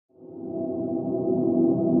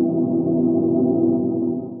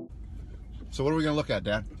So what are we going to look at,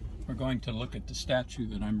 Dad? We're going to look at the statue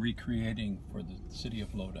that I'm recreating for the city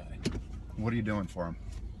of Lodi. What are you doing for him?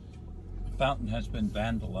 The fountain has been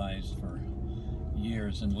vandalized for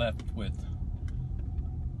years and left with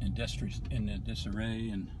in disarray,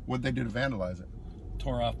 and What'd they do to vandalize it?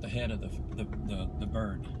 tore off the head of the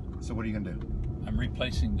bird. So what are you going to do? I'm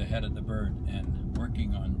replacing the head of the bird and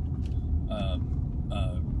working on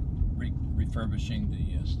refurbishing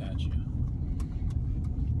the statue.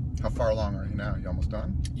 How far along are you now? You almost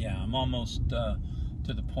done? Yeah, I'm almost to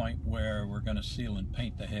the point where we're going to seal and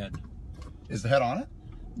paint the head. Is the head on it?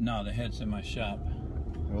 No, the head's in my shop.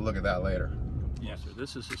 We'll look at that later. Yes, sir.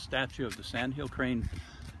 This is a statue of the sandhill crane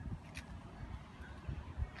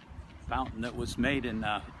fountain that was made in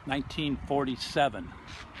 1947.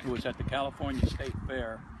 It was at the California State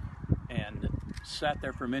Fair and sat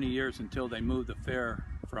there for many years until they moved the fair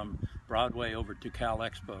from Broadway over to Cal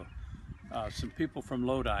Expo. Some people from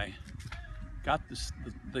Lodi got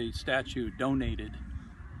the statue donated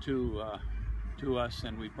to us,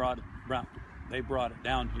 and they brought it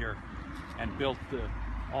down here and built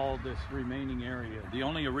all this remaining area. The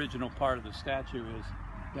only original part of the statue is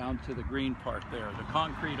down to the green part there. The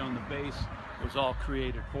concrete on the base was all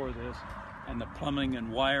created for this, and the plumbing and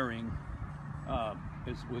wiring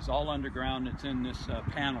was all underground. It's in this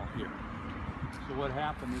panel here. So what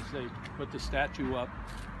happened is they put the statue up,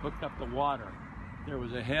 hooked up the water. There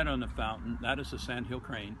was a head on the fountain, that is a sandhill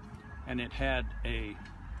crane, and it had a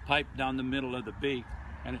pipe down the middle of the beak,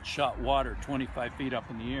 and it shot water 25 feet up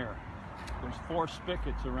in the air. There's 4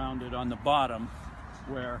 spigots around it on the bottom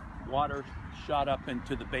where water shot up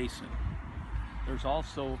into the basin. There's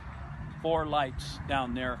also 4 lights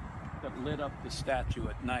down there that lit up the statue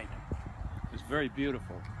at night. It's very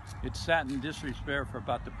beautiful. It sat in disrepair for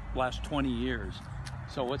about the last 20 years.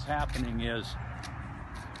 So what's happening is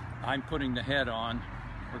I'm putting the head on.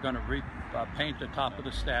 We're going to paint the top of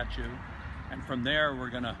the statue, and from there we're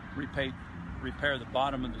going to repair the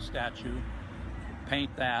bottom of the statue,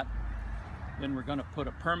 paint that. Then we're going to put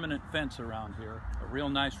a permanent fence around here, a real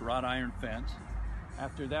nice wrought iron fence.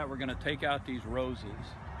 After that, we're going to take out these roses.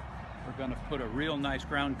 We're going to put a real nice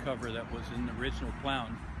ground cover that was in the original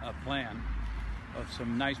plan of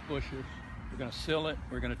some nice bushes. We're going to seal it.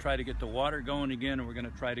 We're going to try to get the water going again, and we're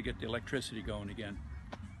going to try to get the electricity going again.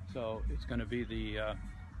 So it's going to be the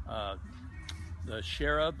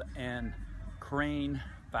Cherub and Crane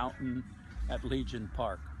Fountain at Legion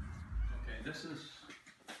Park. Okay, this is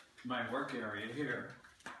my work area here,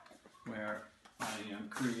 where I am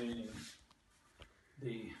creating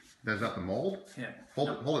the... Is that the mold? Yeah.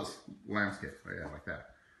 Hold its landscape. Oh, yeah, like that.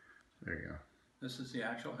 There you go. This is the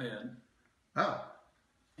actual head. Oh.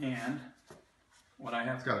 And what I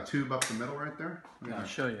have... It's got a tube up the middle right there? Yeah, I'll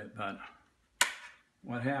show you, but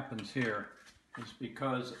what happens here is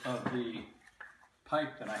because of the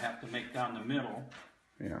pipe that I have to make down the middle,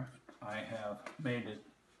 yeah, I have made it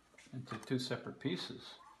into 2 separate pieces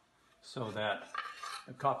so that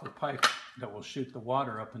the copper pipe that will shoot the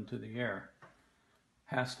water up into the air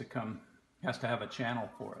has to have a channel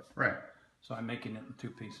for it. Right. So I'm making it in 2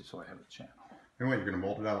 pieces so I have a channel. And what, you're going to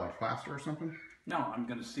mold it out like plaster or something? No, I'm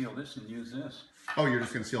going to seal this and use this. Oh, you're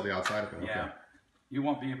just going to seal the outside of it? Yeah. Okay. You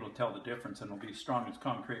won't be able to tell the difference, and it'll be as strong as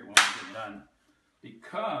concrete when we get done,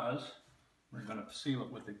 because we're going to seal it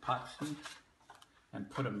with epoxy and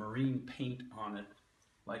put a marine paint on it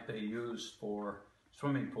like they use for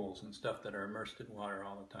swimming pools and stuff that are immersed in water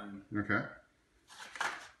all the time. Okay.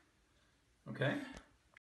 Okay?